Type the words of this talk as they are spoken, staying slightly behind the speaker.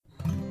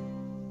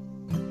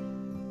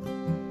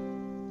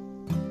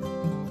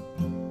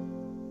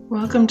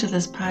Welcome to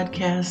this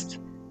podcast,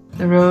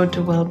 The Road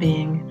to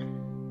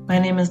Well-Being. My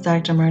name is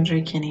Dr.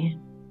 Marjorie Kinney.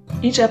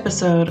 Each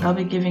episode, I'll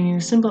be giving you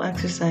simple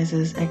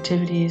exercises,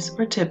 activities,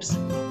 or tips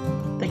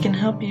that can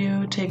help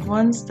you take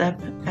one step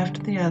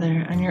after the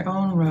other on your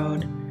own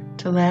road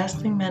to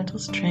lasting mental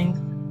strength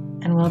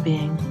and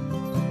well-being.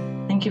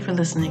 Thank you for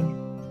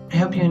listening. I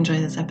hope you enjoy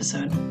this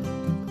episode.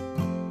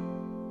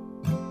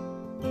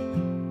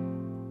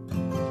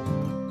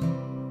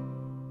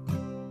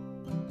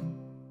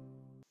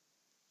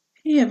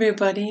 Hey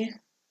everybody,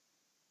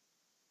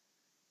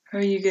 how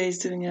are you guys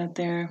doing out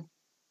there?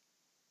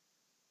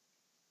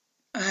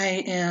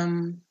 I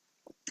am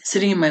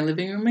sitting in my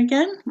living room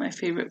again, my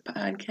favorite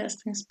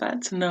podcasting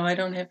spot. So no, I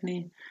don't have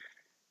any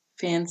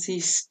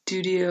fancy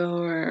studio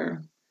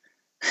or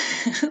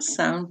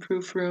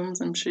soundproof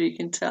rooms. I'm sure you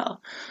can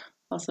tell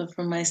also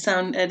from my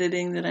sound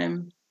editing that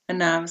I'm a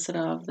novice at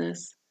all of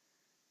this.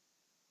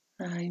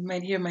 You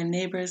might hear my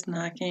neighbors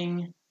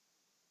knocking.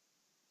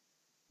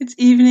 It's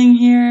evening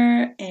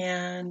here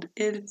and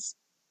it's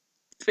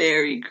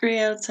very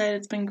gray outside.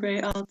 It's been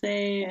gray all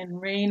day and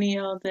rainy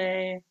all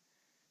day.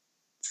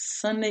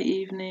 It's Sunday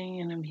evening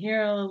and I'm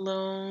here all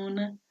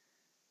alone.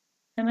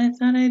 And I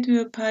thought I'd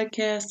do a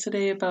podcast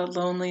today about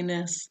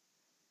loneliness.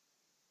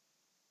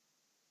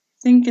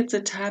 I think it's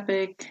a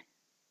topic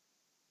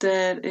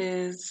that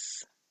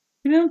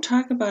we don't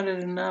talk about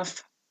it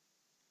enough.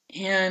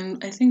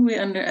 And I think we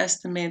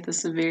underestimate the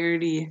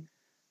severity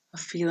of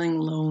feeling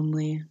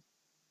lonely.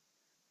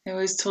 I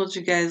always told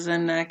you guys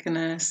I'm not going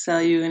to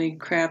sell you any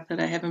crap that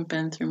I haven't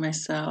been through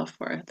myself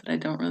or that I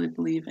don't really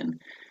believe in.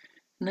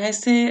 And I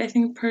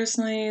think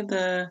personally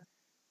the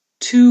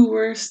two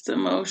worst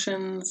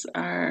emotions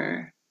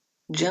are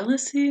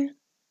jealousy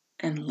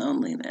and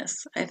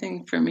loneliness. I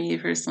think for me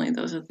personally,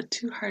 those are the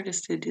two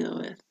hardest to deal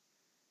with.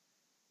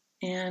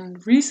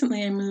 And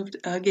recently I moved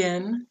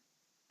again,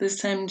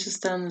 this time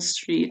just down the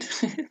street.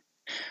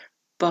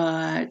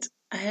 But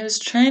I was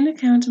trying to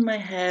count in my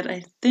head.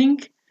 I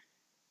think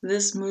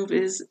this move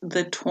is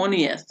the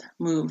 20th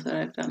move that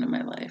I've done in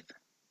my life.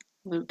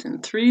 Lived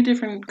in 3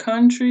 different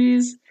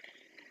countries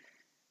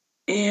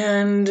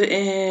and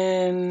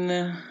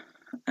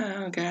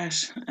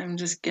I'm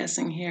just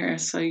guessing here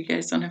so you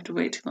guys don't have to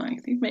wait too long.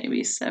 I think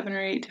maybe 7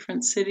 or 8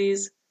 different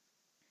cities.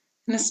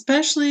 And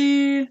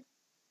especially, I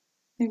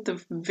think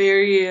the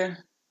very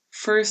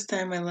first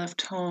time I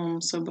left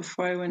home, so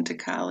before I went to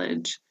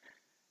college,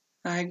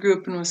 I grew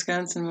up in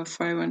Wisconsin.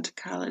 Before I went to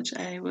college,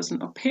 I was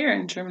an au pair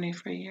in Germany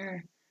for a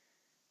year.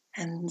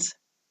 And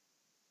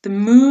the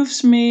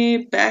moves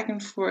made back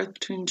and forth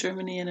between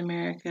Germany and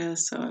America,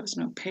 so I was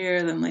an au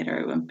pair, then later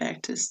I went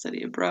back to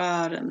study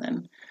abroad, and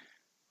then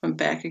went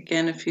back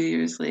again a few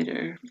years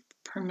later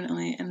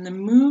permanently. And the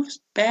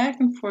moves back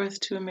and forth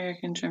to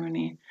America and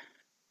Germany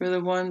were the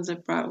ones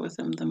that brought with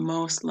them the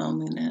most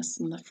loneliness.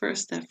 And that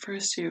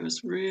first year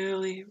was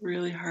really,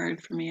 really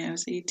hard for me. I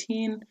was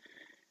 18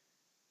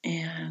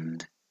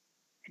 and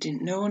I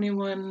didn't know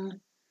anyone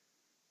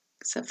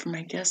except for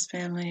my guest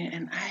family.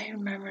 And I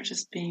remember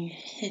just being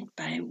hit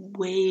by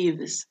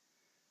waves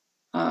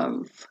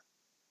of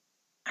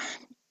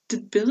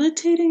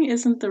debilitating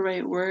isn't the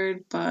right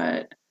word,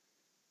 but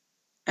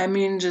I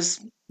mean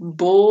just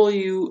bowl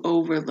you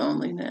over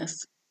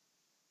loneliness.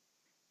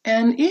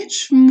 And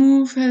each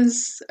move I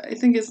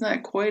think it's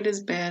not quite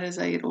as bad as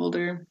I get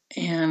older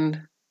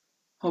and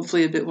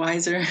hopefully a bit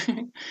wiser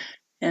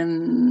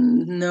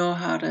and know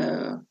how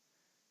to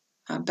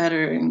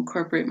better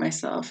incorporate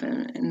myself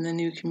in the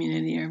new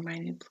community or my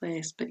new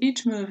place. But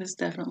each move has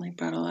definitely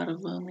brought a lot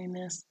of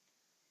loneliness.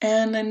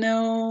 And I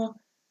know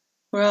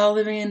we're all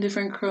living in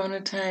different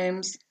Corona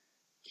times.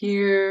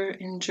 Here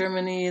in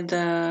Germany,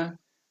 life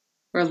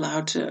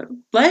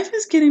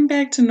is getting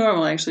back to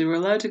normal, actually. We're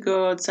allowed to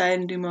go outside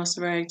and do most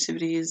of our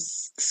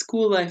activities.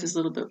 School life is a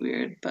little bit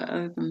weird, but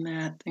other than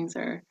that, things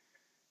are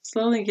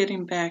slowly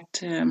getting back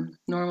to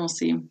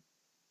normalcy.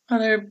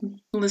 Other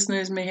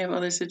listeners may have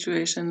other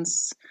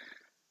situations.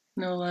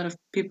 I know a lot of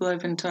people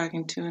I've been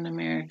talking to in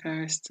America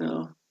are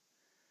still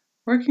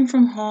working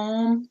from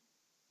home.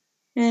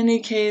 In any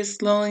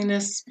case,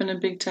 loneliness has been a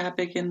big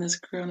topic in this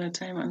Corona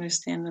time,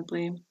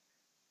 understandably.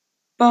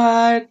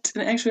 But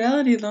in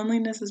actuality,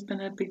 loneliness has been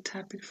a big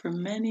topic for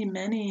many,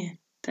 many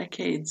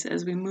decades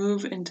as we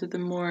move into the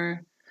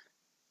more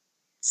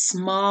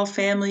small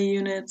family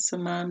units, so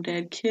mom,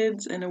 dad,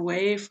 kids, and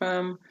away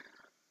from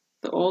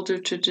the older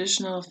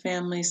traditional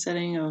family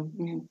setting of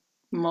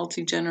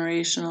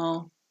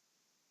multi-generational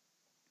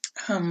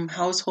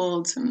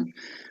households and,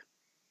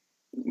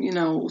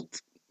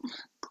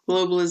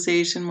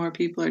 globalization. More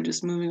people are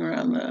just moving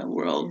around the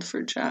world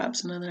for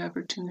jobs and other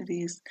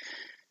opportunities.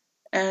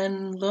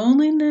 And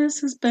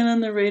loneliness has been on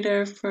the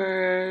radar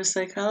for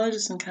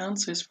psychologists and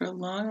counselors for a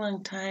long,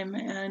 long time.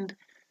 And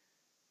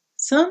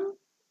some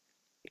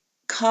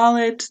call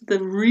it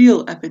the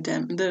real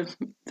epidemic,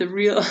 the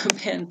real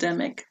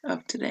pandemic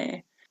of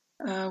today.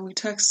 We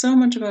talk so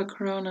much about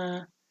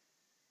Corona,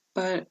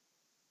 but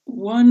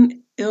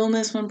one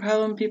illness, one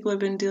problem people have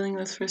been dealing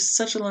with for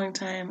such a long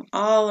time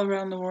all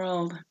around the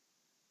world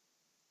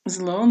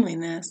is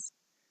loneliness.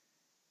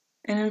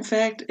 And in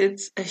fact,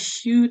 it's a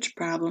huge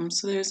problem.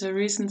 So there's a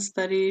recent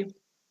study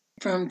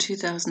from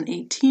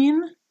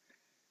 2018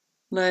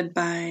 led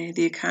by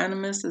The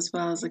Economist as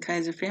well as the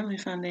Kaiser Family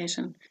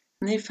Foundation.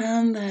 And they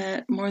found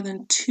that more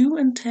than 2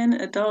 in 10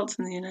 adults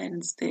in the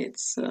United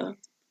States, so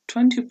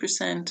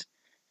 22%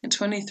 and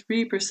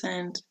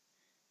 23%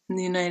 in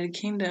the United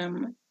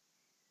Kingdom,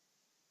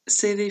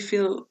 say they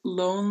feel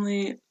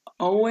lonely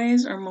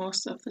always or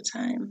most of the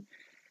time.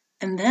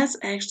 And that's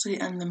actually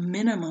on the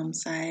minimum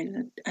side.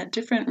 A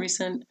different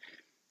recent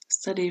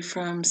study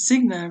from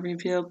Cigna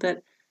revealed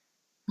that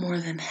more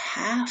than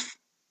half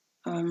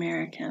of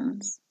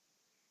Americans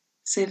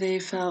say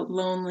they felt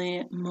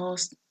lonely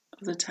most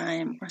of the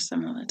time or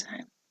some of the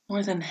time.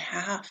 More than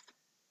half.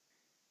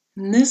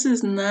 And this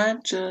is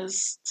not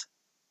just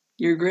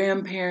your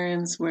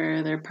grandparents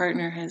where their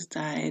partner has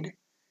died.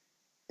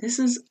 This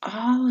is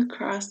all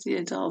across the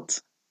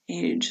adult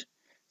age.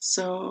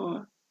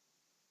 So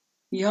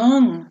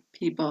young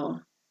people,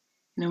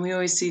 we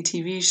always see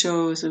TV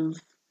shows of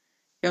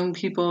young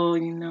people,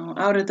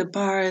 out at the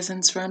bars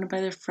and surrounded by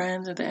their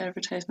friends or the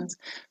advertisements.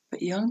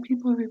 But young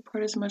people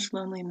report as much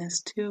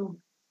loneliness too.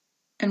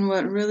 And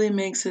what really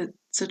makes it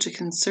such a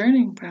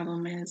concerning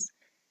problem is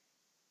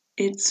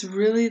it's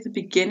really the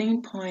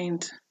beginning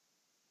point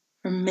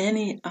for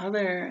many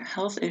other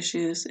health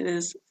issues. It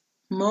is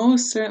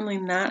most certainly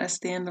not a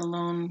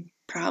standalone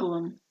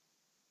problem.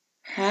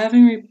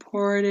 Having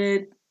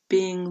reported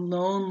being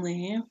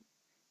lonely,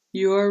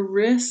 your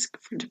risk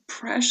for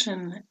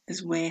depression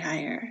is way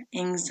higher,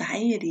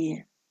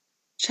 anxiety.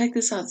 Check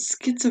this out,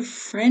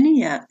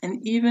 schizophrenia and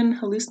even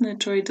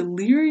hallucinatory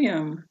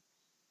delirium.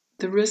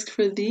 The risk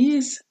for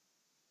these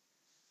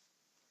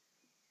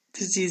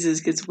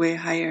diseases gets way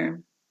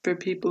higher for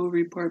people who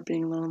report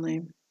being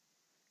lonely.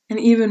 And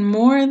even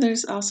more,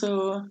 there's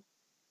also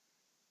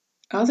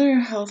other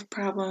health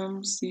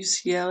problems.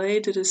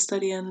 UCLA did a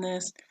study on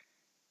this,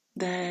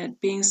 that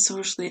being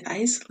socially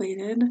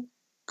isolated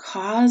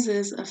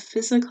causes a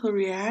physical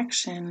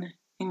reaction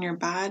in your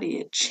body.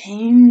 It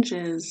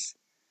changes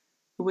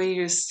the way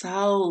your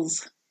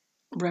cells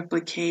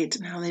replicate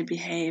and how they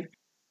behave.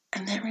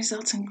 And that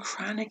results in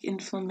chronic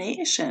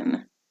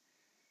inflammation.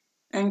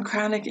 And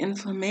chronic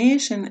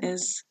inflammation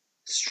is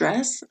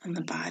stress on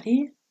the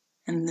body,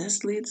 and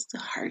this leads to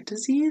heart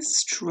disease,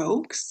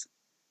 strokes,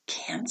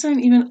 cancer,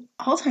 and even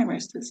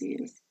Alzheimer's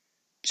disease,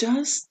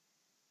 just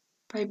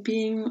by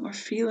being or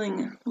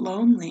feeling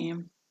lonely.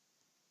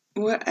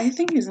 What I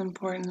think is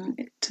important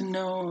to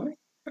know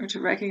or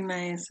to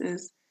recognize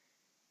is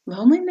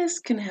loneliness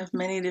can have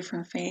many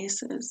different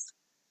faces.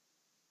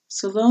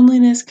 So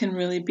loneliness can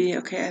really be,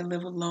 okay, I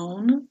live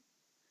alone.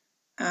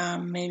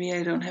 Maybe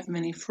I don't have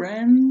many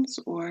friends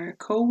or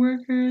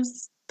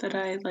coworkers that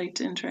I like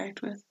to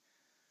interact with.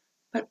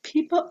 But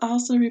people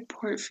also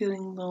report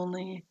feeling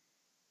lonely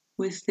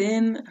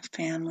within a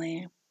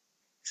family.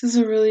 This is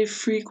a really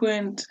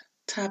frequent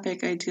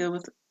topic I deal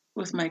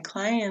with my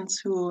clients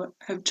who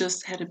have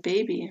just had a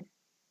baby.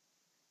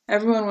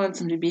 Everyone wants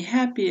them to be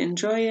happy and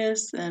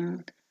joyous,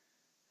 and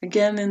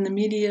again in the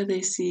media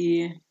they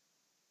see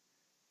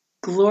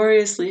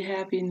gloriously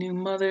happy new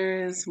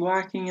mothers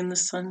walking in the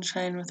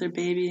sunshine with their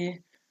baby.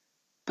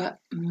 But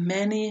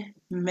many,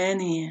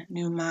 many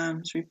new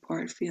moms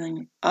report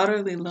feeling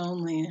utterly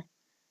lonely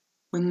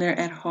when they're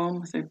at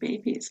home with their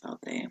babies all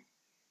day.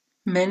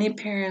 Many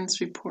parents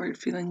report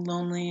feeling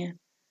lonely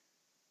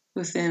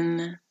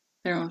within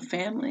their own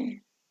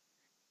family.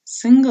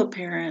 Single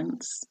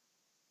parents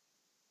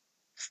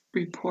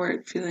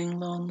report feeling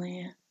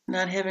lonely,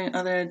 not having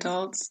other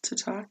adults to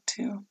talk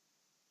to.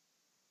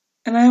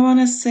 And I want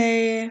to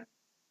say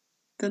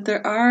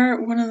that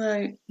one of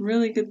the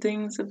really good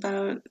things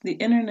about the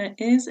internet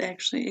is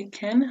actually it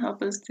can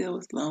help us deal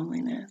with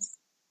loneliness.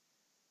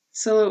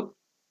 So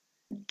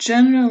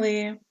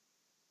generally,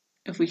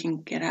 if we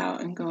can get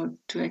out and go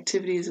to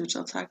activities, which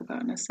I'll talk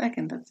about in a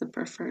second, that's the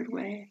preferred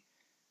way.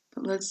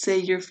 But let's say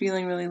you're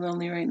feeling really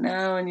lonely right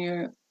now and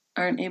you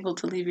aren't able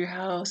to leave your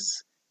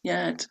house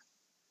yet.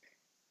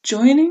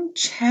 Joining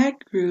chat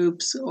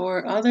groups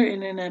or other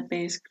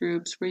internet-based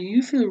groups where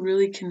you feel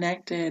really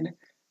connected.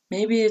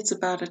 Maybe it's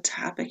about a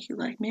topic you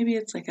like. Maybe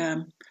it's like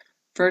a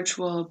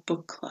virtual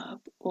book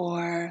club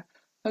or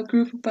a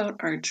group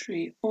about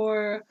archery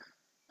or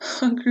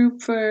a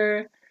group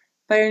for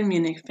Bayern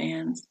Munich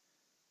fans.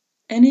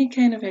 Any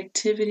kind of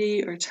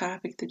activity or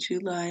topic that you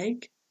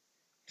like.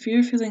 If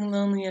you're feeling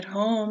lonely at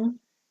home,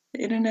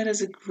 the internet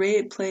is a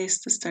great place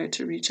to start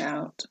to reach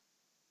out.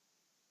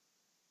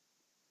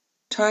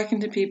 Talking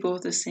to people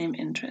with the same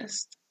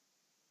interest.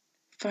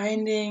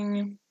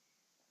 Finding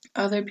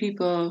other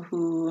people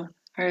who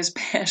are as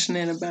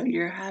passionate about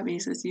your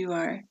hobbies as you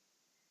are.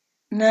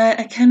 Now,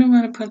 I kind of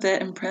want to put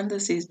that in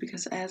parentheses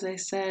because, as I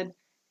said,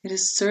 it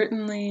is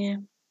certainly,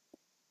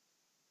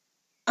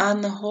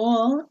 on the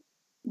whole,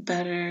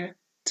 better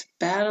to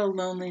battle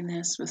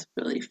loneliness with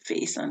really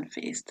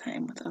face-on-face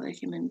time with other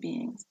human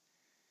beings.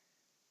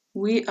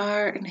 We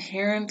are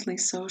inherently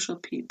social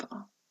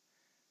people,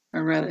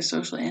 or rather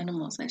social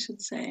animals, I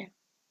should say.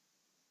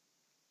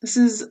 This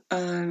is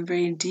a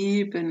very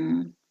deep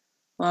and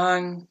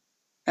long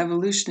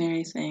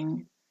evolutionary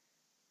thing.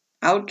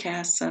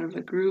 Outcasts out of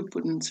a group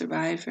wouldn't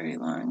survive very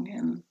long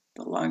in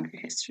the longer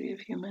history of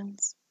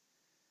humans.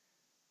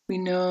 We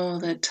know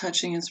that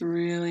touching is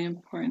really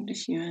important to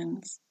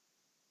humans.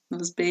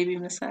 Those baby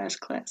massage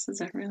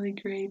classes are really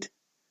great.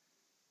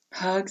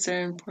 Hugs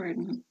are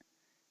important.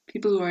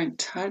 People who aren't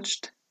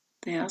touched,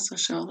 they also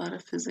show a lot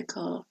of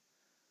physical,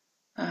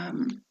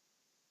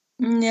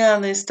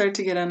 they start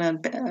to get on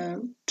a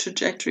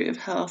trajectory of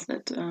health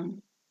that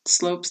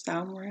slopes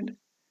downward.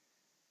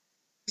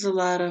 There's a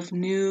lot of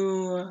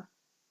new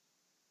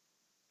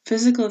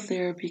physical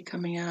therapy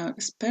coming out,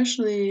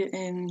 especially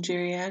in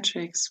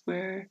geriatrics,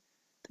 where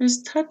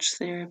there's touch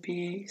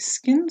therapy,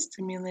 skin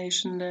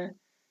stimulation to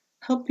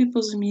help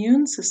people's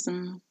immune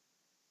system.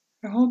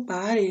 Our whole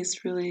body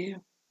is really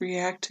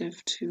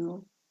reactive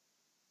to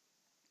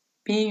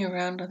being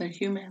around other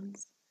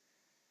humans.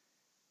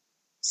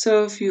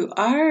 So if you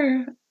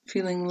are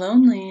feeling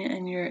lonely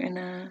and you're in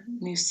a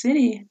new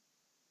city,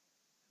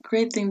 a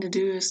great thing to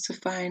do is to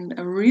find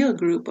a real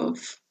group of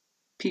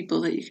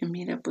people that you can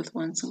meet up with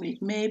once a week.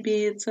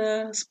 Maybe it's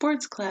a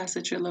sports class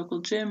at your local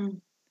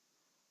gym,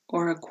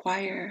 or a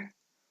choir,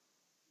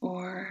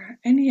 or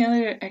any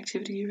other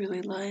activity you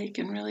really like,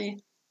 and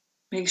really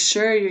make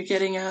sure you're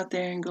getting out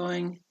there and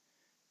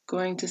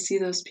going to see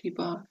those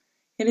people.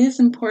 It is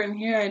important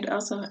here, I'd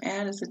also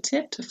add as a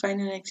tip, to find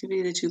an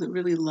activity that you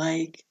really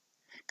like.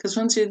 Because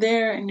once you're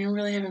there and you're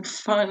really having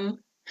fun,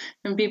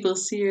 and people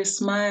see your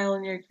smile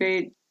and your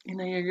great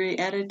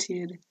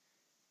attitude,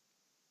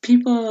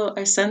 people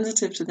are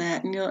sensitive to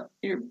that, and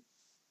you're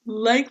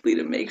likely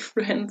to make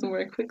friends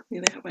more quickly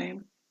that way.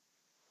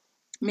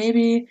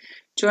 Maybe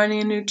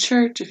joining a new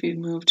church if you've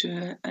moved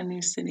to a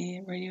new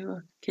city where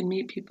you can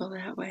meet people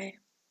that way.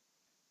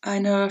 I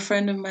know a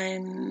friend of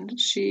mine,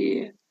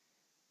 she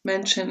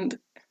mentioned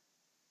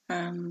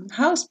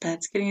house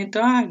pets, getting a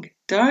dog.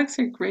 Dogs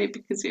are great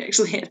because you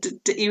actually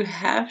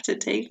have to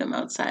take them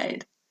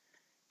outside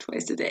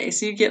twice a day.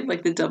 So you get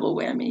like the double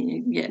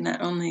whammy. You get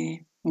not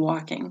only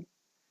walking,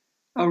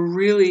 a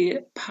really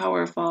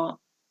powerful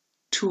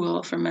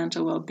tool for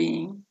mental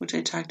well-being, which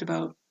I talked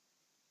about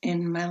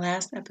in my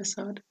last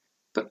episode.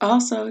 But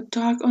also,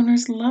 dog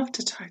owners love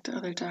to talk to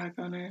other dog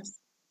owners.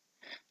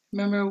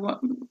 Remember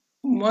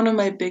one of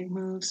my big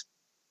moves,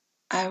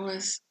 I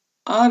was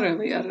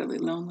utterly, utterly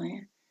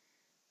lonely.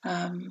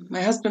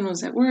 My husband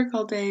was at work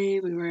all day.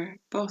 We were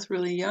both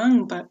really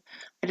young, but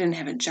I didn't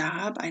have a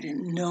job. I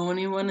didn't know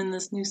anyone in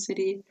this new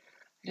city.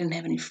 I didn't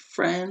have any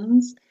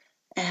friends.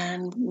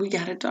 And we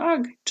got a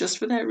dog just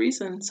for that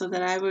reason, so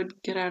that I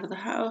would get out of the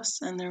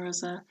house. And there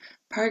was a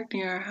park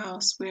near our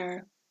house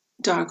where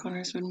dog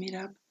owners would meet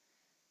up.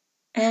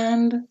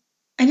 And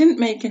I didn't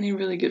make any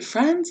really good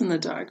friends in the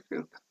dog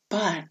group,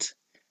 but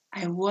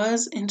I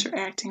was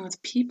interacting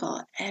with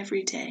people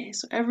every day.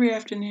 So every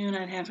afternoon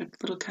I'd have a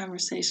little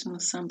conversation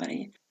with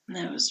somebody, and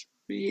that was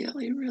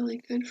really,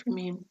 really good for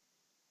me.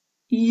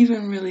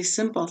 Even really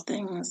simple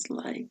things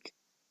like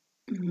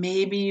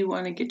maybe you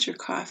want to get your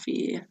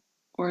coffee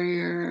or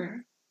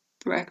your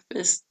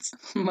breakfast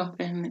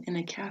muffin in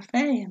a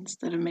cafe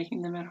instead of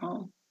making them at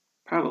home.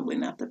 Probably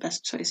not the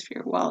best choice for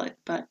your wallet,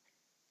 but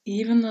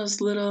even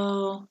those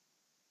little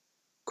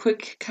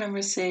quick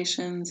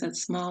conversations and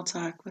small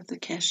talk with the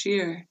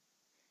cashier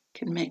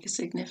can make a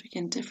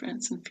significant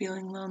difference in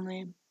feeling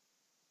lonely.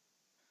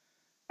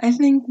 I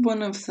think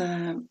one of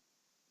the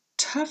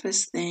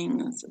toughest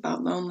things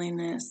about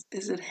loneliness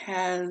is it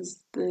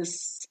has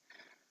this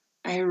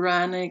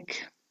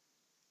ironic,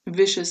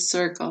 vicious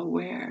circle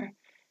where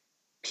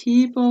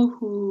people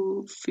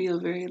who feel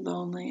very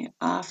lonely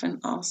often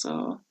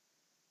also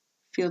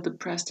feel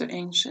depressed or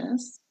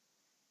anxious,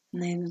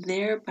 and they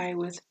thereby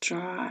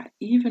withdraw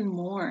even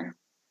more.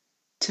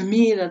 To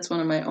me, that's one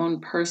of my own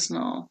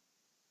personal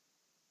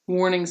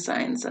warning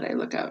signs that I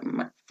look out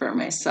for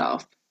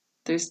myself.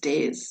 There's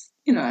days,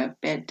 I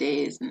have bad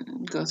days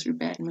and go through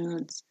bad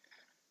moods.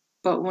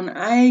 But when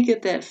I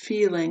get that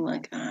feeling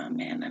like, oh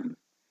man, I'm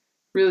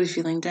really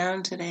feeling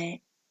down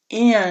today,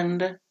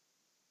 and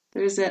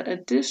there's that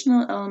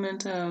additional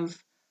element of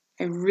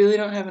I really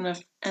don't have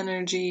enough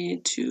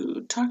energy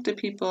to talk to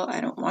people.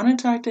 I don't want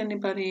to talk to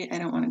anybody. I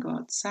don't want to go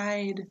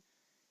outside.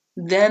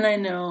 Then I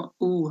know,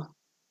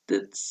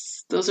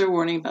 those are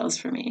warning bells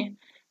for me.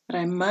 But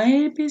I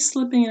might be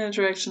slipping in a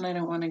direction I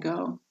don't want to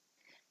go.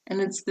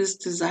 And it's this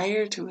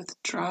desire to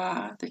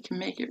withdraw that can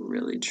make it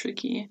really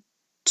tricky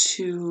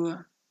to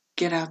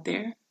get out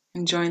there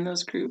and join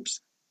those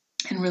groups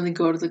and really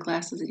go to the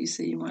classes that you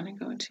say you want to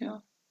go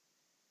to.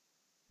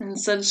 In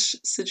such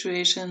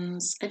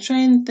situations, I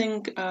try and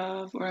think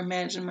of or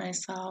imagine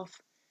myself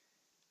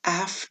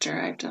after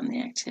I've done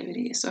the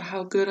activity. So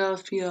how good I'll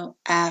feel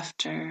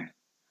after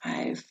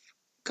I've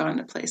gone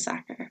to play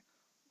soccer,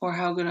 or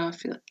how good I'll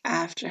feel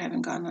after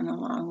having gone on a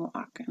long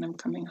walk and I'm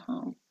coming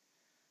home.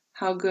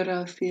 How good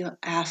I'll feel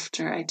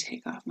after I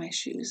take off my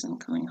shoes and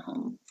coming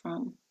home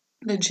from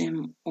the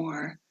gym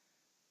or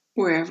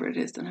wherever it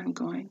is that I'm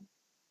going.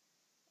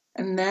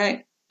 And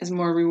that is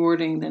more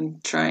rewarding than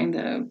trying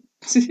to,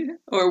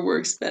 or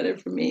works better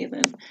for me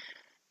than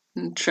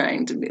and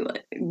trying to be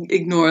like,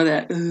 ignore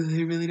that, I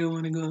really don't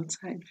want to go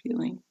outside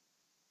feeling.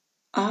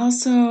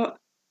 Also,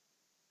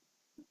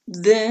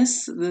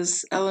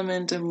 this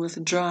element of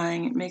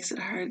withdrawing, it makes it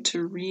hard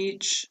to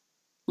reach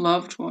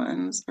loved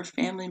ones or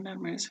family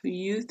members who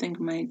you think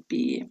might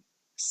be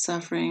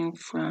suffering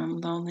from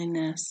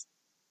loneliness.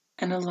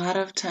 And a lot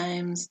of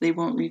times they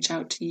won't reach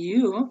out to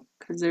you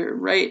because they're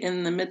right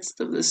in the midst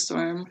of the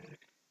storm.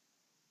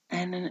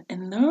 And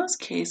in those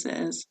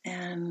cases,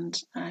 and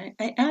I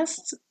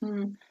asked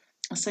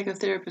a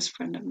psychotherapist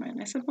friend of mine,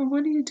 I said, well,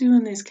 what do you do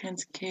in these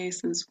kinds of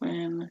cases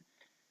when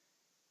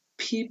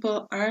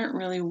people aren't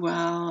really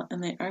well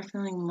and they are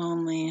feeling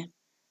lonely,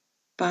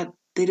 but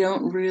they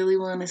don't really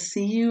want to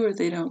see you or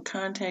they don't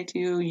contact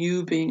you,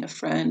 you being a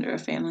friend or a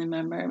family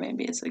member,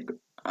 maybe it's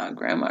a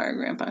grandma or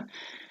grandpa.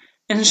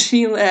 And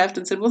she laughed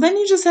and said, well, then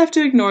you just have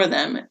to ignore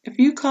them. If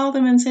you call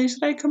them and say,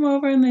 should I come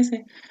over? And they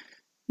say,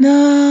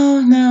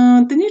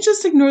 no, then you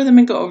just ignore them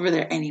and go over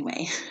there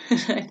anyway.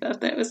 I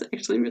thought that was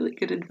actually really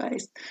good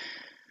advice.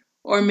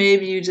 Or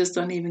maybe you just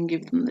don't even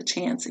give them the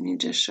chance and you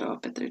just show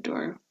up at their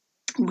door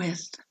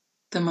with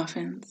the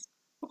muffins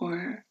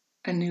or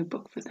a new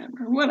book for them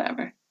or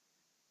whatever.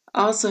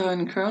 Also,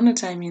 in Corona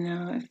time,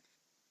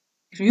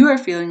 if you are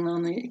feeling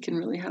lonely, it can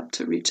really help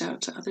to reach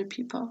out to other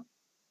people,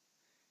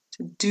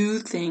 to do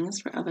things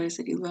for others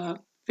that you love.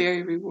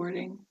 Very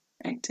rewarding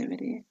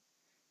activity.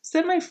 Is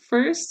that my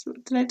first?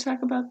 Did I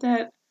talk about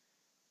that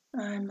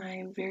on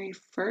my very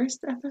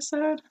first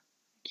episode?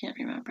 I can't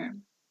remember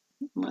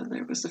whether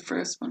it was the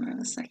first one or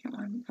the second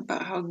one,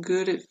 about how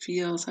good it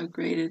feels, how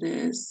great it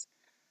is,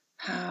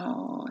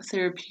 how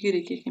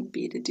therapeutic it can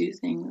be to do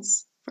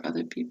things for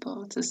other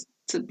people,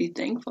 to be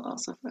thankful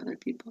also for other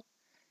people.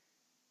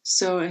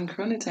 So in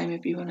Corona time,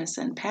 if you want to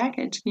send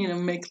package,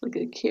 make like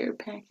a care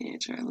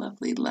package or a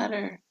lovely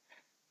letter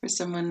for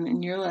someone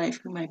in your life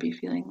who might be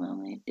feeling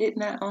lonely, it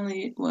not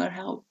only will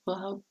help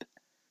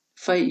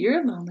fight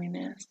your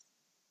loneliness,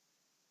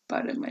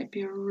 but it might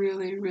be a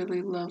really,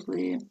 really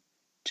lovely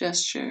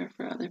gesture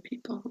for other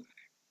people who are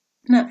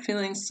not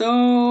feeling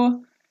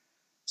so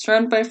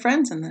surrounded by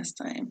friends in this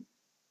time.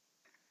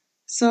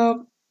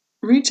 So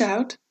reach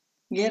out,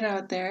 get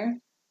out there,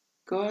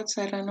 go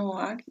outside on a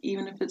walk,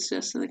 even if it's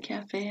just to the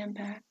cafe and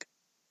back.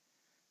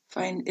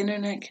 Find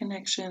internet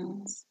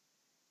connections.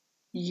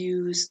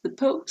 Use the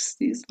post,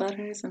 these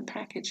letters and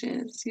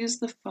packages. Use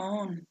the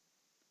phone.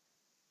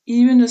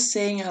 Even just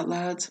saying out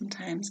loud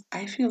sometimes,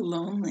 I feel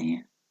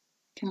lonely,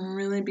 can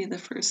really be the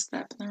first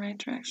step in the right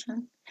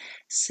direction.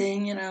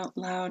 Saying it out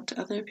loud to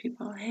other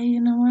people, hey, you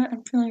know what?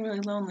 I'm feeling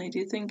really lonely. Do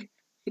you think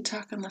we could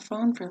talk on the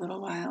phone for a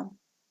little while?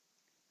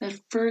 That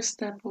first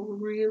step will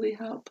really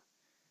help.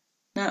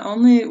 Not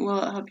only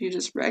will it help you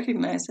just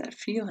recognize that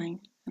feeling,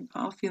 and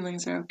all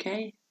feelings are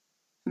okay,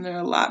 and they're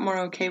a lot more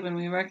okay when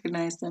we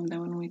recognize them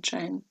than when we try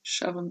and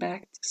shove them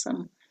back to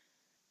some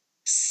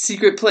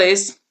secret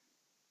place.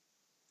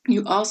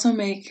 You also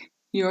make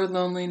your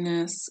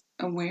loneliness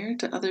aware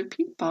to other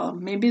people.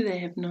 Maybe they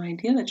have no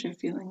idea that you're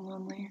feeling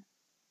lonely.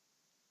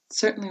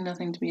 Certainly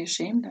nothing to be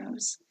ashamed of.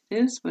 It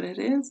is what it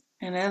is.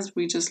 And as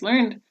we just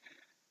learned,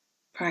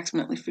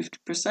 approximately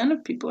 50%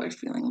 of people are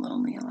feeling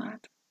lonely a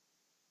lot.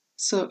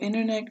 So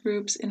internet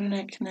groups,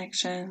 internet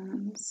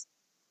connections,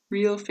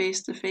 real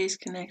face-to-face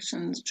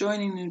connections,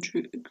 joining new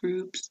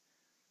groups,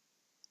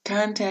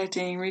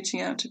 contacting,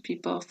 reaching out to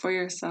people for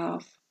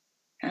yourself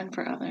and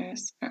for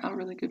others are all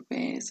really good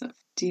ways of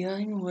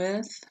dealing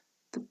with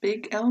the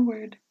big L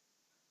word.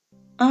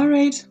 All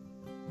right.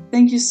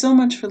 Thank you so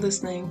much for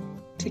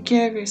listening. Take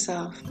care of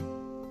yourself.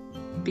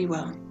 Be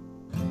well.